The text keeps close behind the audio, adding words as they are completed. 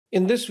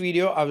In this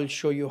video, I will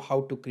show you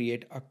how to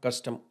create a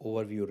custom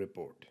overview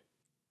report.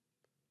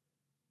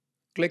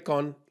 Click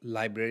on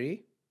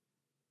Library.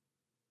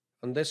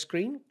 On this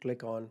screen,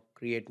 click on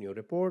Create New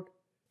Report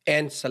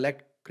and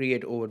select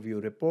Create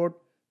Overview Report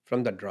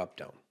from the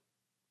drop-down.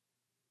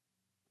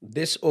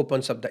 This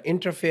opens up the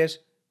interface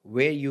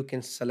where you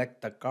can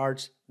select the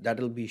cards that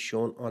will be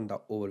shown on the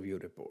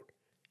overview report.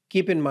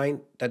 Keep in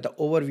mind that the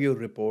overview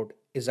report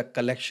is a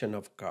collection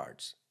of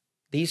cards.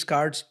 These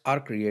cards are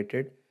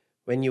created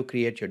when you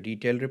create your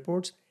detailed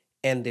reports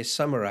and they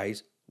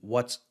summarize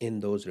what's in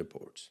those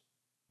reports.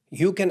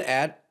 You can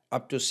add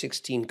up to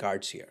 16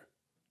 cards here.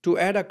 To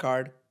add a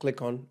card,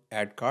 click on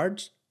Add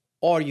Cards,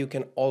 or you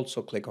can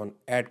also click on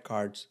Add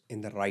Cards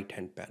in the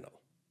right-hand panel.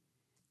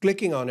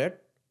 Clicking on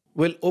it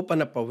will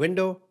open up a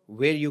window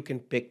where you can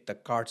pick the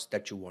cards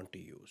that you want to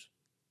use.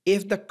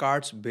 If the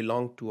cards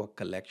belong to a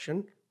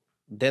collection,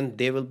 then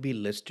they will be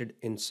listed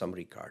in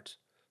summary cards.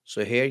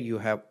 So here you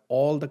have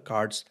all the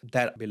cards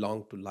that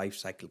belong to life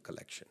cycle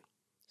collection.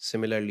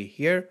 Similarly,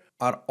 here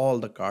are all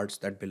the cards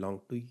that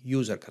belong to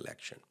user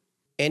collection.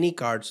 Any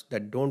cards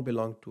that don't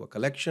belong to a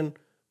collection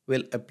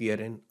will appear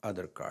in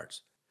other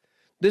cards.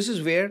 This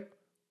is where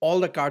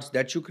all the cards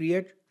that you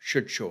create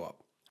should show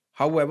up.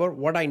 However,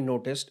 what I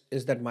noticed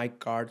is that my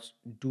cards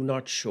do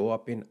not show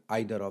up in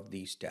either of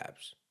these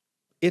tabs.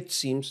 It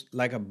seems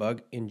like a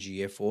bug in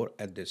GA4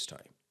 at this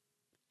time.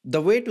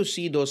 The way to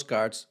see those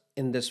cards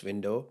in this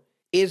window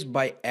is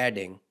by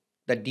adding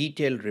the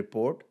detailed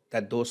report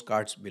that those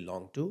cards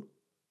belong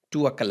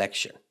to a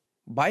collection.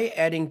 By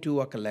adding to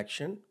a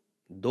collection,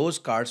 those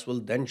cards will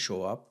then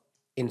show up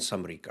in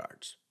summary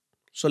cards.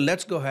 So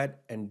let's go ahead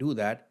and do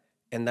that,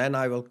 and then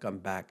I will come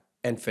back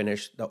and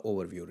finish the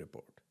overview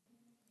report.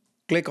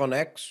 Click on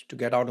X to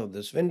get out of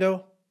this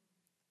window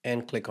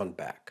and click on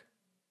Back.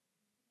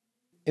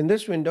 In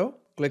this window,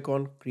 click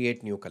on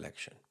Create New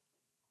Collection.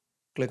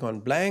 Click on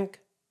Blank.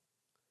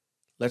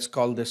 Let's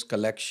call this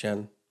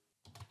collection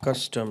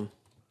Custom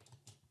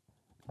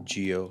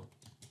Geo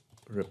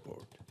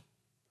Report.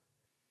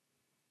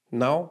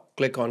 Now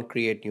click on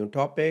Create New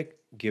Topic,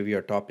 give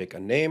your topic a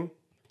name,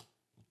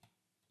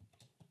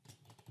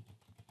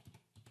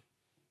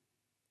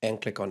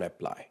 and click on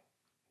Apply.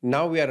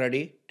 Now we are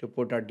ready to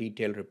put our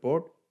detailed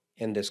report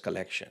in this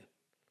collection.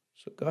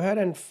 So go ahead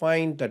and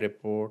find the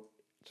report.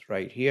 It's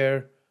right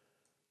here.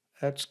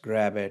 Let's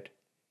grab it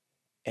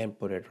and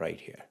put it right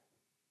here.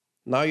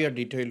 Now your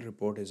detailed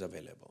report is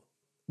available.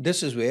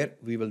 This is where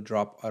we will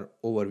drop our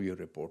overview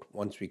report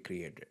once we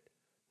create it.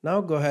 Now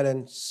go ahead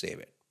and save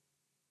it.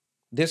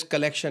 This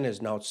collection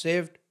is now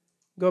saved.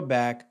 Go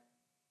back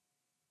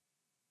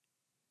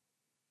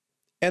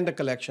and the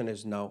collection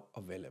is now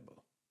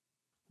available.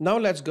 Now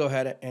let's go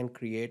ahead and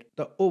create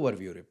the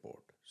overview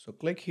report. So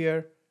click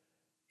here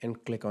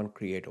and click on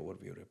Create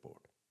Overview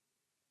Report.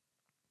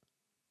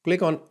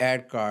 Click on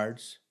Add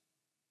Cards.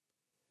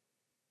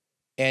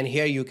 And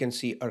here you can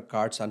see our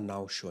cards are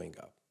now showing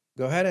up.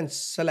 Go ahead and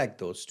select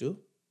those two.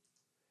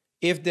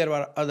 If there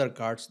are other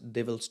cards,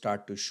 they will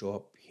start to show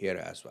up here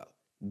as well.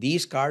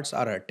 These cards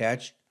are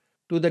attached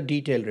to the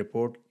detailed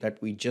report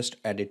that we just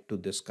added to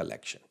this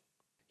collection.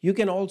 You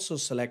can also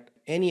select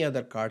any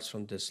other cards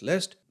from this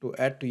list to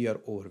add to your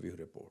overview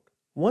report.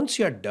 Once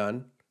you're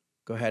done,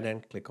 go ahead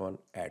and click on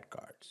Add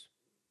Cards.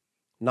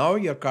 Now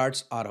your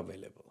cards are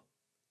available.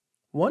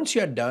 Once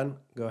you're done,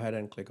 go ahead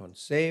and click on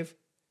Save.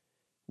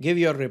 Give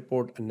your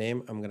report a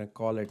name. I'm going to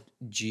call it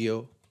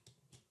Geo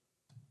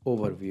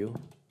Overview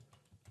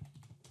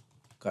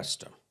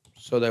Custom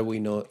so that we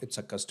know it's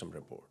a custom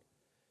report.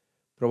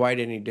 Provide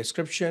any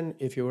description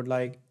if you would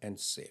like and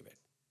save it.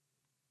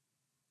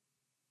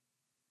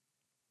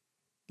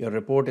 Your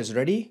report is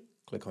ready.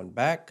 Click on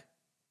Back.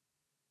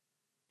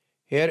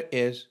 Here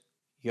is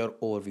your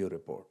overview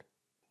report.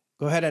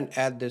 Go ahead and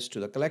add this to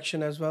the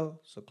collection as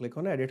well. So click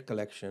on Edit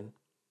Collection.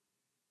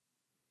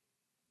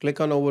 Click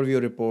on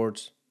Overview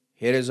Reports.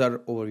 Here is our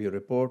overview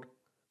report.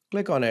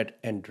 Click on it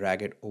and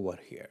drag it over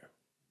here.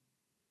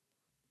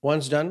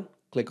 Once done,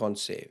 click on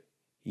Save.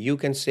 You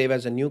can save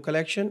as a new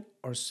collection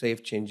or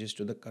save changes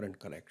to the current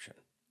collection.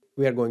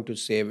 We are going to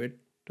save it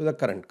to the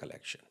current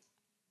collection.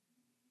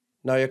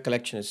 Now your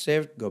collection is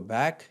saved. Go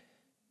back.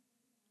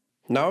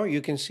 Now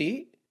you can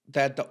see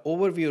that the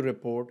overview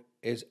report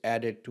is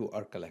added to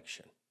our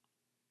collection.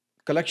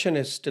 Collection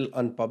is still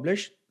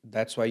unpublished.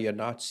 That's why you're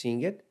not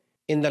seeing it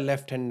in the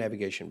left-hand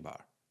navigation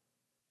bar.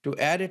 To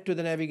add it to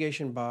the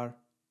navigation bar,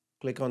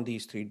 click on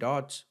these three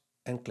dots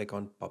and click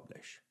on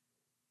Publish.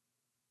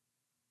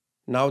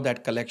 Now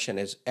that collection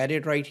is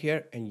added right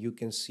here and you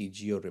can see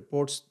Geo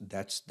Reports.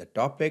 That's the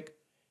topic.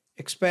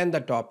 Expand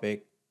the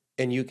topic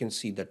and you can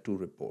see the two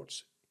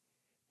reports,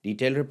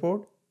 Detailed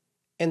Report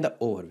and the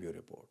Overview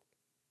Report.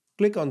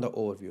 Click on the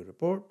Overview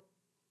Report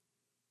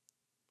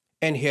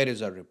and here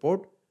is our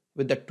report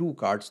with the two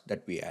cards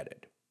that we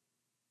added.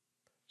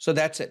 So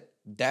that's it.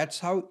 That's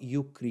how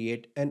you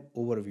create an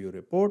overview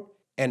report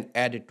and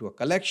add it to a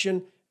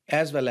collection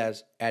as well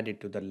as add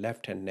it to the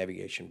left-hand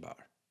navigation bar.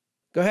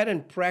 Go ahead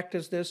and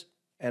practice this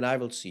and I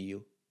will see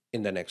you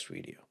in the next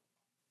video.